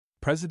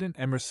President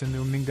Emmerson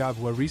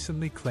Mnangagwa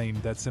recently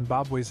claimed that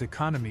Zimbabwe's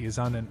economy is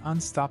on an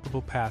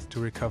unstoppable path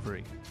to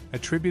recovery,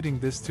 attributing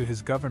this to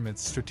his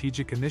government's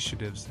strategic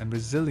initiatives and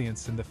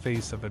resilience in the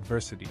face of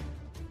adversity.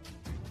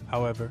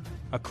 However,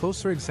 a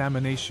closer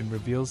examination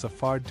reveals a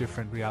far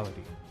different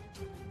reality.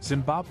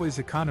 Zimbabwe's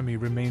economy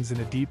remains in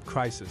a deep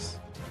crisis,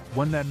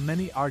 one that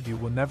many argue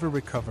will never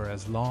recover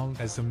as long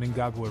as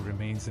Mnangagwa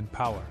remains in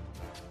power.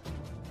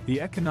 The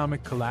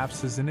economic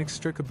collapse is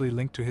inextricably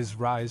linked to his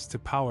rise to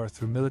power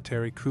through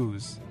military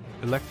coups,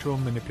 electoral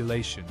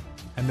manipulation,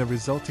 and the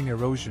resulting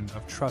erosion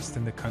of trust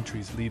in the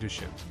country's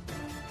leadership.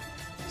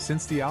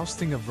 Since the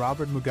ousting of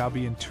Robert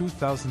Mugabe in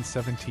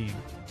 2017,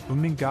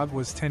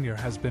 Mnangagwa's tenure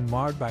has been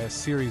marred by a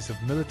series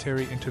of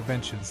military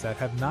interventions that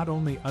have not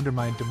only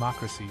undermined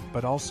democracy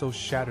but also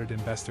shattered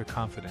investor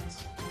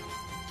confidence.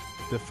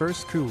 The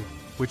first coup,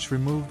 which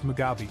removed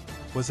Mugabe,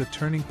 was a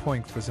turning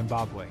point for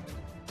Zimbabwe.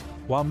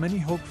 While many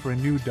hoped for a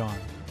new dawn,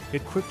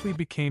 it quickly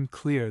became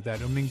clear that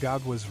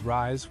Mnangagwa's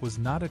rise was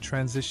not a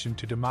transition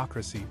to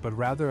democracy but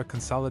rather a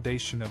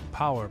consolidation of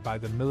power by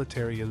the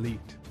military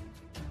elite.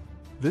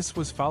 This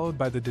was followed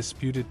by the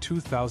disputed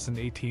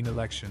 2018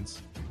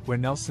 elections, where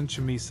Nelson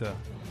Chamisa,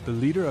 the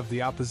leader of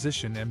the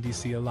opposition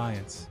MDC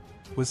alliance,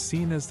 was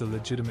seen as the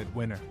legitimate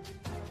winner.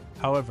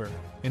 However,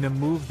 in a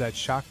move that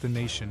shocked the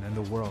nation and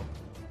the world,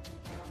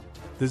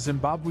 the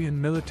Zimbabwean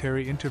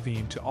military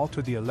intervened to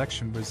alter the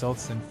election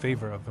results in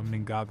favor of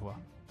Mnangagwa.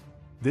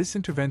 This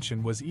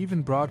intervention was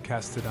even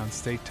broadcasted on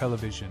state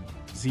television,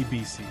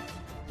 ZBC,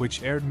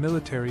 which aired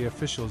military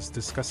officials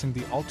discussing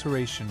the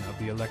alteration of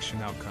the election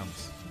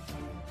outcomes.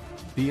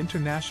 The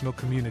international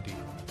community,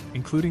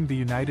 including the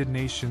United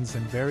Nations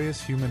and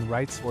various human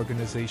rights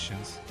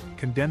organizations,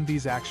 condemned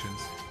these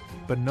actions,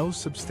 but no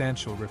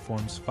substantial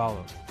reforms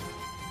followed.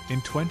 In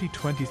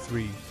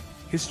 2023,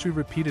 history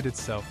repeated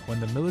itself when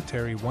the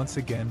military once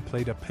again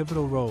played a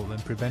pivotal role in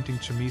preventing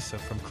Chamisa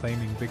from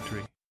claiming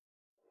victory.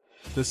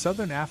 The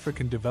Southern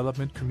African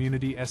Development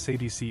Community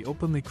SADC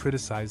openly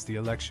criticized the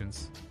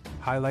elections,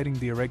 highlighting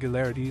the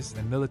irregularities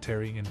and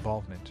military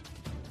involvement.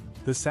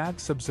 The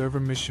SADC's observer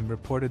mission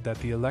reported that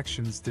the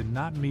elections did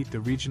not meet the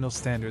regional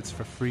standards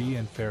for free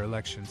and fair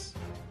elections,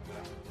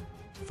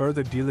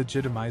 further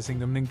delegitimizing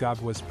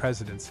Mnangagwa's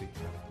presidency.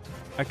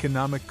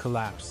 Economic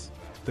collapse,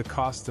 the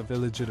cost of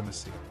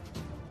illegitimacy.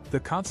 The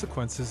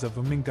consequences of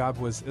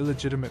Mnangagwa's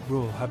illegitimate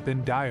rule have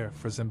been dire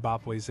for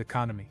Zimbabwe's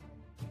economy.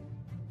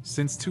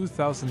 Since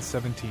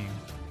 2017,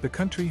 the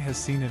country has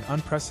seen an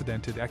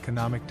unprecedented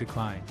economic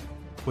decline,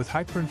 with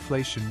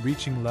hyperinflation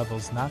reaching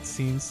levels not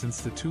seen since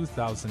the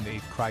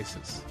 2008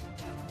 crisis.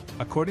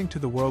 According to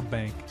the World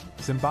Bank,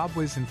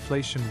 Zimbabwe's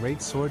inflation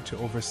rate soared to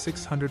over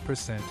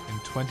 600% in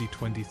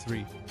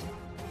 2023,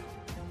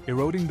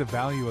 eroding the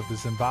value of the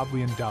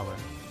Zimbabwean dollar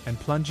and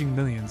plunging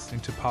millions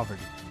into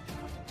poverty.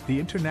 The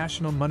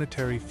International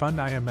Monetary Fund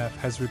 (IMF)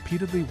 has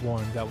repeatedly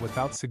warned that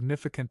without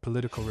significant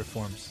political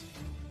reforms,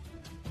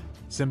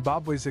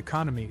 Zimbabwe's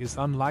economy is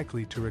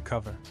unlikely to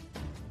recover.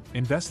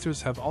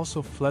 Investors have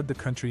also fled the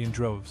country in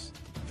droves,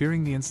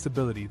 fearing the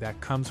instability that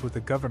comes with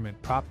a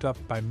government propped up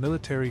by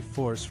military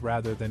force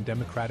rather than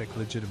democratic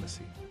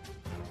legitimacy.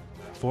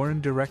 Foreign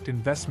direct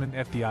investment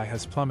 (FDI)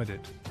 has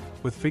plummeted,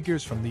 with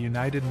figures from the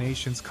United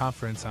Nations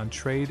Conference on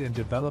Trade and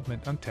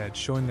Development UNCTAD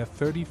showing a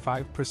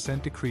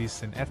 35%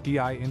 decrease in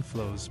FDI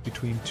inflows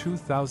between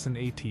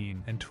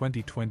 2018 and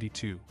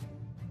 2022.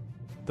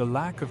 The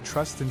lack of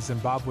trust in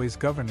Zimbabwe's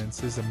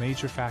governance is a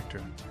major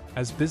factor,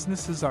 as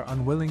businesses are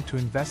unwilling to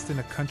invest in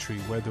a country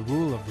where the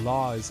rule of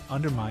law is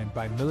undermined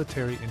by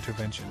military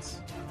interventions.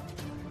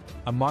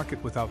 A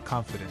market without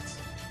confidence.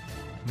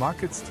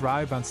 Markets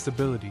thrive on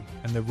stability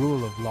and the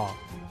rule of law,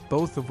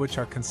 both of which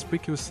are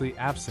conspicuously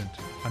absent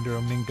under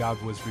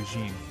Mnangagwa's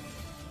regime.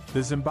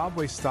 The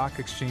Zimbabwe Stock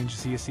Exchange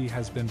ZSE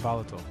has been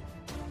volatile,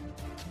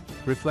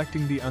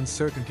 reflecting the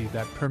uncertainty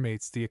that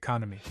permeates the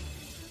economy.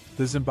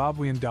 The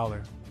Zimbabwean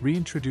dollar,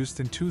 reintroduced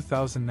in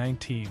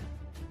 2019,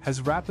 has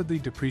rapidly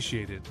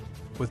depreciated,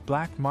 with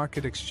black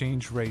market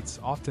exchange rates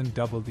often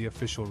double the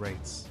official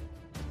rates.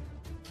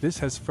 This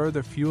has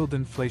further fueled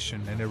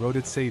inflation and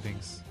eroded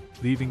savings,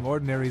 leaving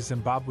ordinary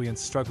Zimbabweans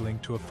struggling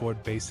to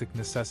afford basic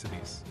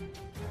necessities.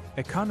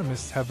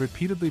 Economists have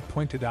repeatedly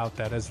pointed out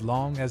that as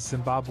long as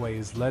Zimbabwe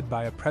is led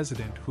by a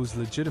president whose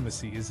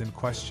legitimacy is in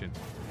question,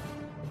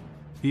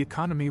 the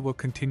economy will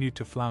continue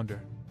to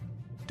flounder.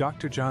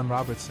 Dr. John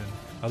Robertson,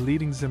 a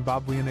leading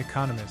Zimbabwean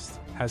economist,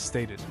 has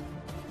stated,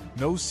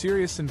 "No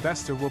serious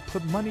investor will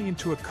put money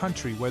into a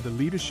country where the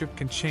leadership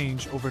can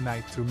change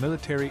overnight through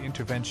military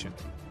intervention.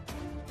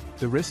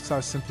 The risks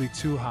are simply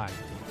too high,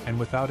 and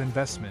without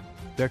investment,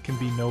 there can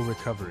be no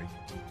recovery."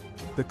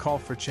 The call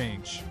for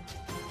change.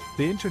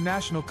 The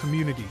international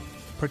community,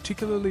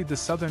 particularly the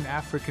Southern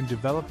African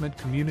Development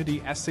Community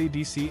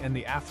 (SADC) and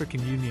the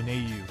African Union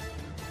 (AU),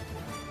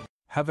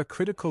 have a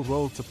critical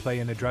role to play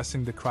in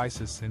addressing the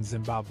crisis in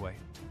Zimbabwe.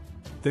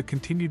 The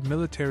continued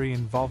military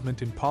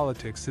involvement in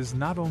politics is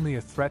not only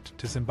a threat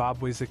to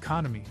Zimbabwe's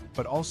economy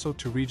but also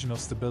to regional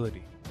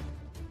stability.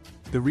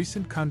 The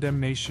recent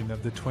condemnation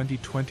of the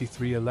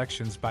 2023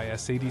 elections by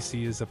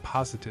SADC is a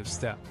positive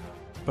step,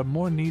 but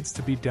more needs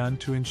to be done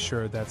to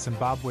ensure that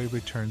Zimbabwe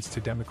returns to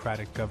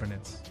democratic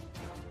governance.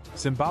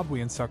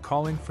 Zimbabweans are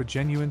calling for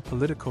genuine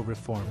political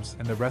reforms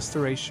and the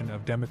restoration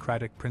of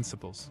democratic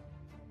principles.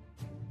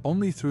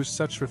 Only through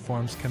such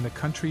reforms can the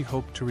country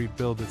hope to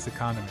rebuild its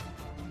economy.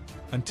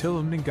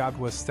 Until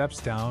Mnangagwa steps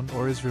down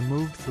or is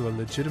removed through a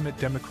legitimate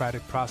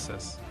democratic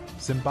process,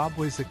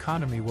 Zimbabwe's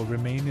economy will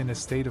remain in a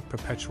state of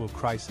perpetual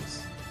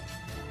crisis.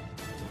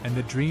 And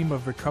the dream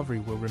of recovery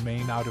will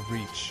remain out of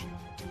reach.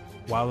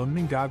 While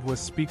Mnangagwa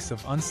speaks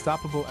of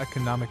unstoppable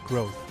economic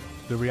growth,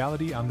 the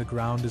reality on the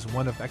ground is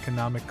one of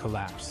economic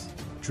collapse,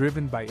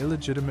 driven by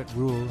illegitimate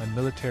rule and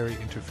military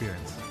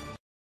interference.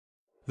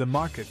 The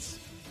markets,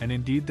 and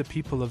indeed the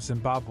people of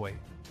Zimbabwe,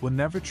 will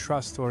never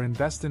trust or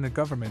invest in a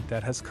government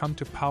that has come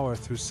to power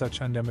through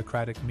such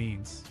undemocratic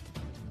means.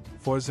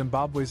 For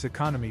Zimbabwe's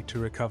economy to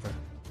recover,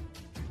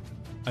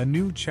 a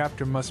new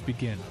chapter must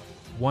begin,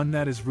 one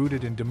that is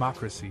rooted in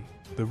democracy,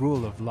 the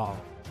rule of law,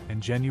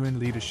 and genuine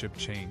leadership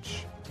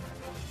change.